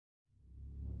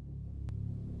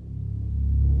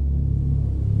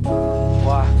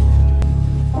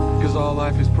all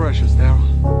life is precious, Daryl.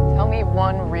 Tell me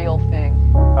one real thing.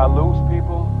 I lose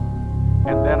people,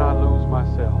 and then I lose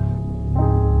myself.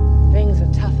 Things are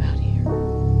tough out here.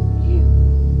 You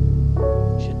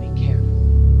should be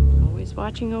careful. Always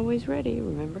watching, always ready,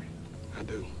 remember? I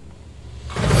do.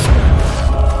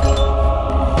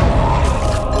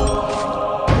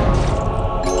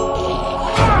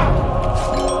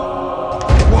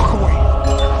 Walk away.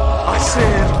 I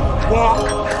said walk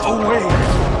away.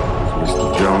 Mr.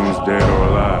 Jones dead or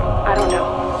alive? I don't know.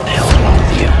 What the hell's wrong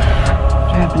with you?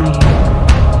 What happened to you?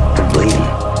 You're bleeding.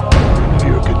 I know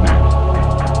you're a good man.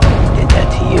 He did that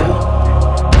to you.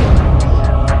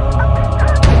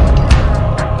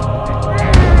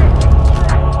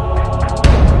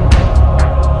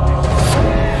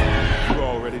 You're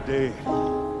already dead.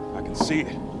 I can see it.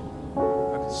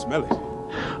 I can smell it.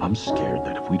 I'm scared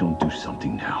that if we don't do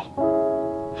something now,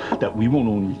 that we won't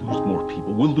only lose more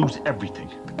people, we'll lose everything.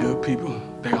 The good people,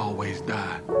 they always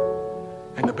die.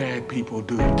 And the bad people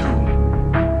do too.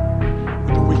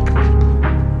 But the weak people,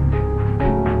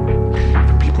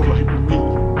 the people like me,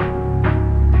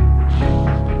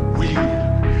 we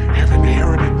have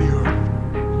inherited the earth.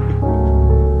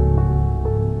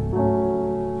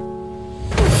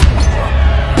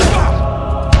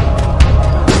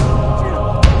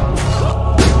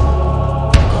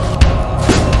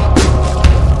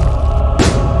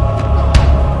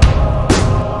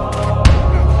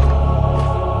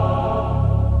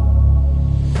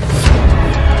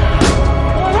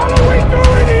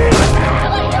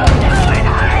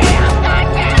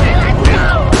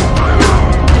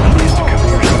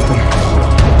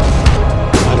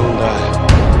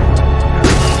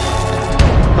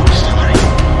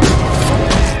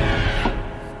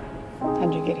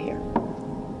 How'd you get here?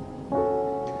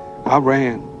 I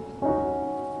ran.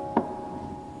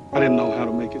 I didn't know how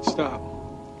to make it stop.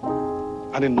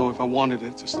 I didn't know if I wanted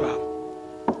it to stop.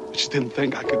 I just didn't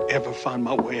think I could ever find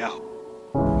my way out.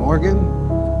 Morgan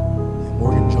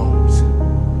Jones.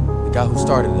 The guy who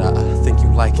started it, I think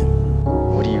you like him.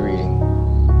 What are you reading?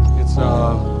 It's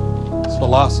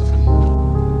philosophy.